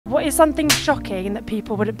What is something shocking that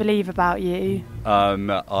people wouldn't believe about you?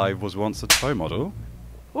 I was once a toe model,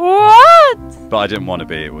 What? but I didn't want to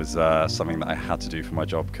be. It was something that I had to do for my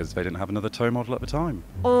job because they didn't have another toe model at the time.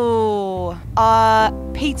 Oh,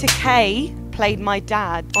 Peter Kay played my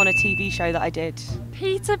dad on a TV show that I did.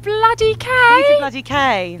 Peter bloody Kay? Peter bloody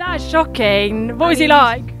Kay. That's shocking. What was he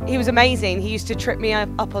like? He was amazing. He used to trip me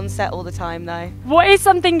up on set all the time though. What is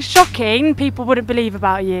something shocking people wouldn't believe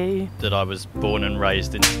about you? That I was born and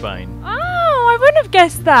raised in Spain. Oh, I wouldn't have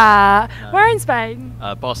guessed that. Where in Spain?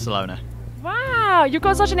 Barcelona. Wow, you've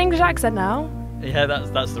got such an English accent now. Yeah,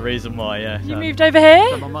 that's the reason why. Yeah. You moved over here?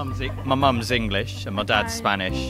 So my mum's English and my dad's Okay. Spanish.